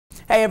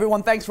Hey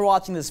everyone, thanks for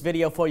watching this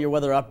video for your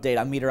weather update.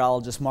 I'm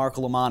meteorologist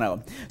Marco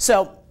Lomano.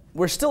 So,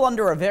 we're still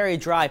under a very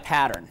dry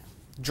pattern.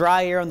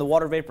 Dry air and the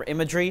water vapor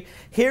imagery.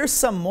 Here's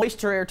some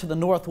moisture air to the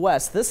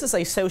northwest. This is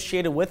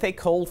associated with a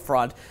cold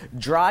front.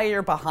 Dry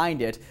air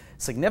behind it.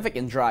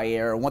 Significant dry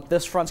air. And what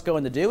this front's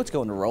going to do, it's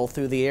going to roll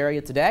through the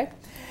area today.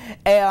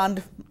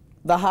 And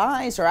the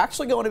highs are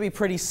actually going to be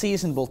pretty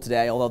seasonable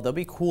today, although they'll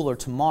be cooler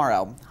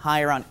tomorrow.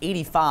 High around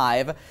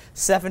 85,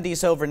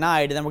 70s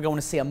overnight, and then we're going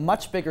to see a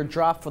much bigger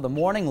drop for the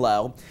morning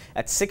low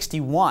at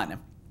 61.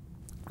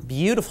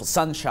 Beautiful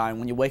sunshine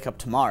when you wake up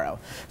tomorrow.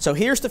 So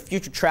here's the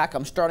future track.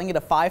 I'm starting it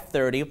at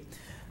 5:30.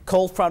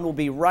 Cold front will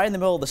be right in the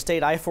middle of the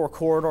state I-4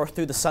 corridor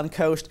through the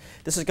Suncoast.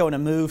 This is going to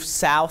move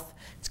south.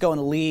 It's going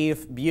to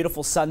leave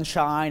beautiful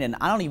sunshine, and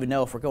I don't even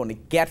know if we're going to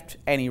get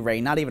any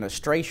rain, not even a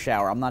stray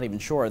shower. I'm not even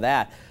sure of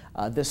that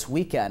this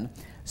weekend.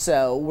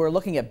 So we're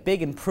looking at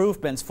big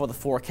improvements for the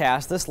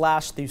forecast. This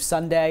lasts through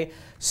Sunday,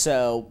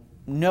 so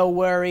no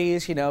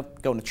worries, you know,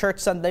 going to church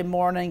Sunday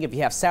morning. If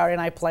you have Saturday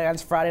night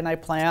plans, Friday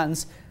night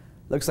plans,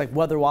 looks like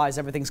weather-wise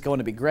everything's going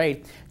to be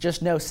great.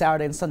 Just know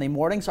Saturday and Sunday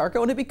mornings are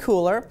going to be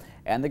cooler,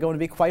 and they're going to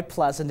be quite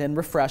pleasant and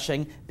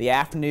refreshing. The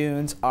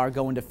afternoons are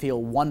going to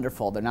feel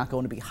wonderful. They're not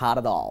going to be hot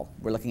at all.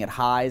 We're looking at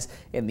highs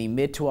in the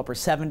mid to upper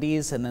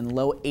 70s and then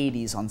low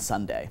 80s on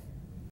Sunday.